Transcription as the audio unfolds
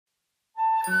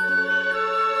It's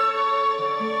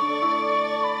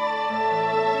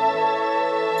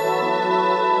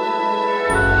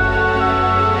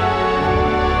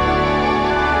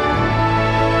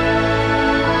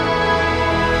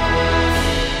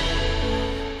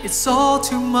all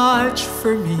too much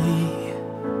for me,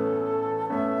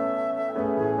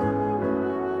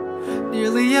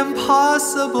 nearly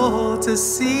impossible to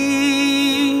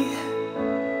see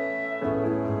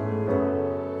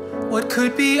what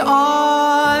could be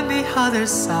on the other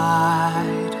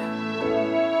side.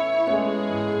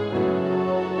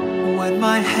 When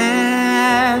my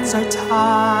hands are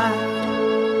tied,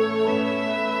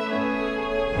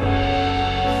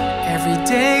 every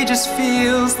day just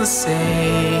feels the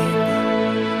same,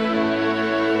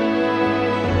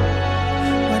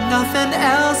 when nothing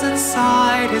else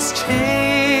inside has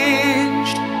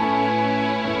changed.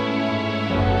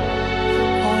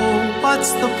 Oh,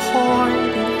 what's the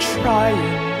point in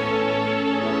trying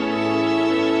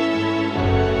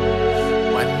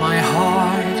when my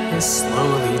heart is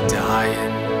slowly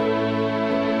dying?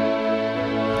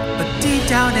 But deep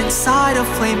down inside, a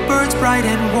flame burns bright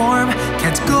and warm.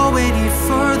 Can't go any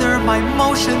further, my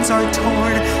emotions are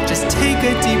torn. Just take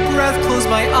a deep breath, close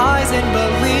my eyes and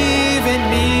believe in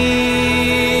me.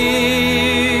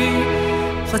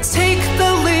 Let's take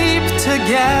the leap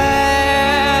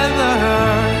together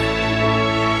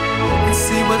and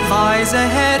see what lies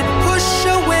ahead. Push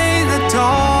away the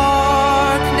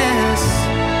darkness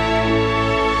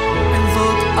and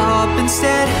look up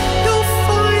instead. You'll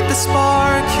find the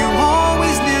spark you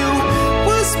always knew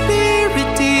was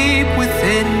buried deep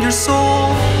within your soul.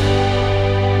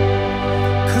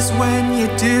 'Cause when you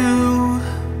do,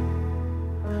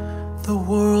 the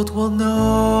world will know.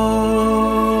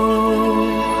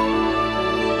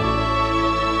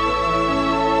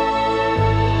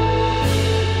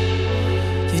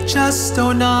 You just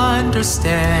don't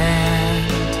understand.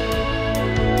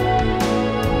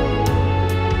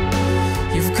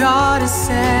 You've got a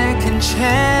second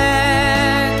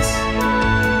chance.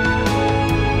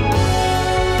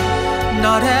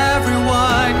 Not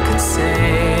everyone could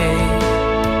say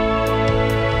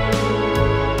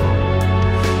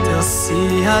they'll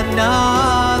see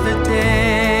another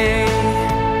day.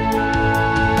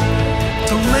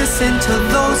 Don't listen to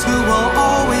those who will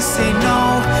always say no.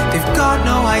 They've got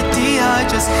no idea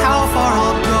just how far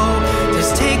I'll go.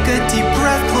 Just take a deep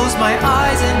breath, close my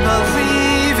eyes and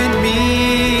believe in me.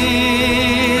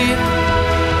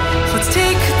 Let's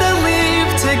take the leap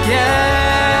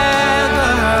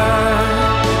together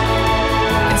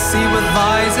and see what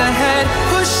lies ahead.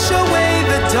 Push away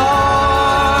the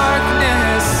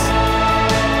darkness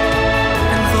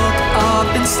and look up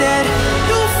instead.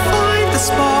 You'll find the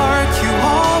spark you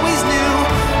always knew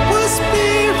was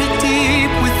buried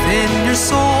deep within your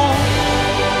soul.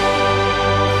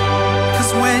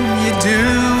 'Cause when you do,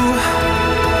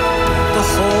 the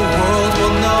whole world